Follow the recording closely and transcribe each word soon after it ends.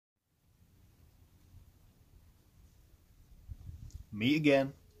Me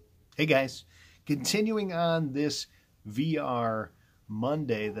again. Hey guys, continuing on this VR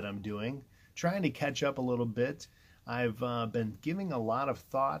Monday that I'm doing, trying to catch up a little bit. I've been giving a lot of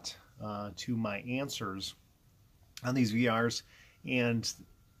thought to my answers on these VRs, and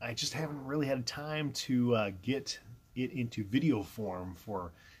I just haven't really had time to get it into video form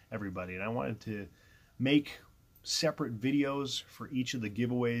for everybody. And I wanted to make separate videos for each of the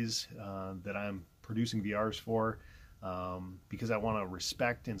giveaways that I'm producing VRs for. Because I want to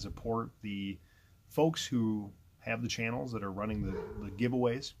respect and support the folks who have the channels that are running the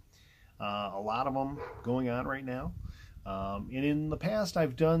giveaways. A lot of them going on right now. And in the past,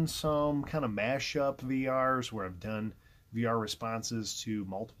 I've done some kind of mashup VRs where I've done VR responses to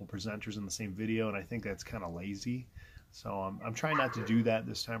multiple presenters in the same video, and I think that's kind of lazy. So I'm trying not to do that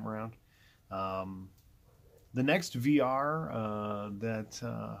this time around. The next VR that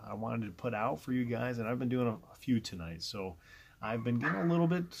I wanted to put out for you guys, and I've been doing a few tonight, so I've been getting a little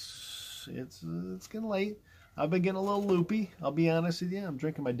bit, it's getting late. I've been getting a little loopy, I'll be honest with you. I'm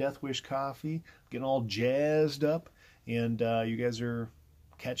drinking my Death Wish coffee, getting all jazzed up, and you guys are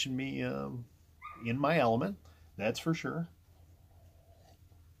catching me in my element, that's for sure.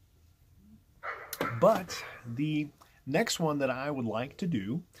 But the next one that I would like to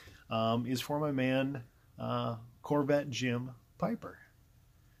do is for my man, Corvette Jim Piper.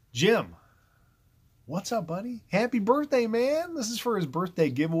 Jim, what's up, buddy? Happy birthday, man. This is for his birthday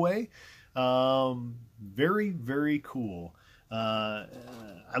giveaway. Very, very cool. I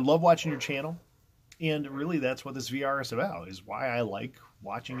love watching your channel, and really that's what this VR is about, is why I like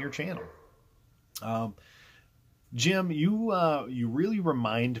watching your channel. Jim, you really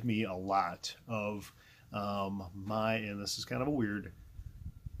remind me a lot of and this is kind of a weird,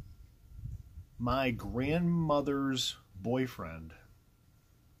 my grandmother's boyfriend.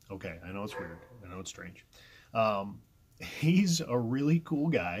 Okay, I know it's weird. I know it's strange. He's a really cool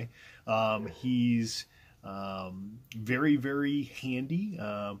guy. He's very, very handy.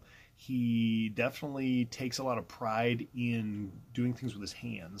 He definitely takes a lot of pride in doing things with his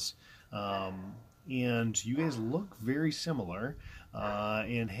hands. And you guys look very similar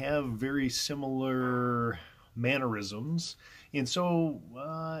and have very similar mannerisms. And so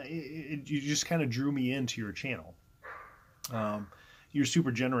you just kind of drew me into your channel. You're a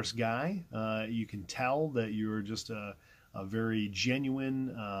super generous guy. You can tell that you're just a very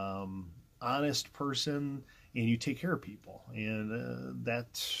genuine, honest person, and you take care of people. And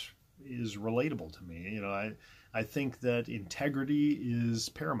that is relatable to me. You know, I think that integrity is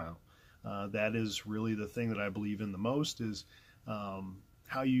paramount. That is really the thing that I believe in the most, is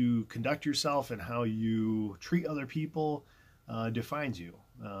how you conduct yourself and how you treat other people defines you.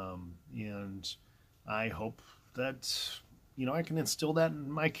 And I hope that, you know, I can instill that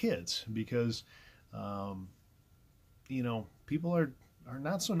in my kids, because, you know, people are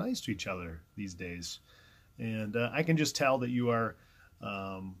not so nice to each other these days. And I can just tell that you are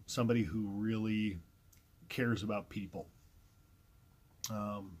somebody who really cares about people.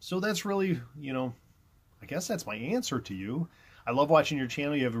 So that's really, you know, I guess that's my answer to you. I love watching your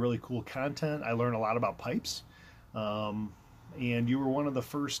channel. You have really cool content. I learn a lot about pipes. And you were one of the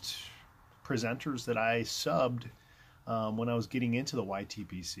first presenters that I subbed when I was getting into the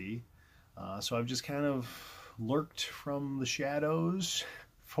YTPC. So I've just kind of lurked from the shadows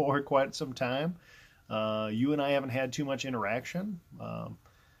for quite some time. You and I haven't had too much interaction.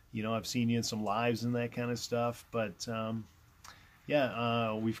 You know, I've seen you in some lives and that kind of stuff, but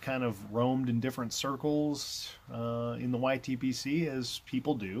yeah, we've kind of roamed in different circles in the YTPC, as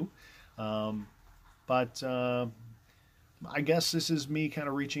people do. But I guess this is me kind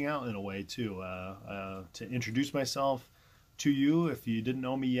of reaching out in a way too, to introduce myself to you if you didn't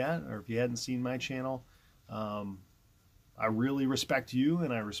know me yet, or if you hadn't seen my channel. I really respect you,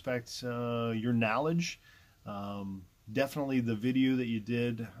 and I respect your knowledge. Definitely the video that you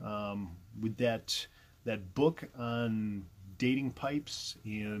did with that book on dating pipes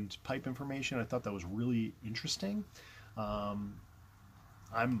and pipe information, I thought that was really interesting.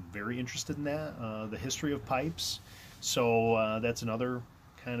 I'm very interested in that, the history of pipes. So that's another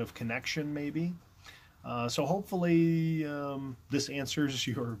kind of connection maybe. So hopefully this answers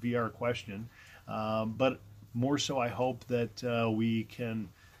your VR question. But more so, I hope that we can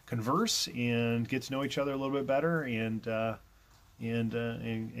converse and get to know each other a little bit better, and go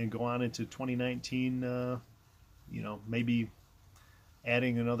on into 2019. You know, maybe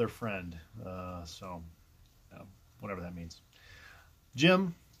adding another friend. So whatever that means.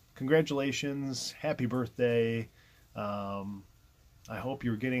 Jim, congratulations, happy birthday. I hope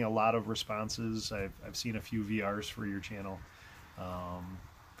you're getting a lot of responses. I've seen a few VRs for your channel.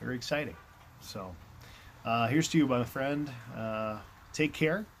 Very exciting. So Here's to you, my friend. Take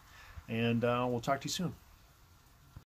care, and we'll talk to you soon.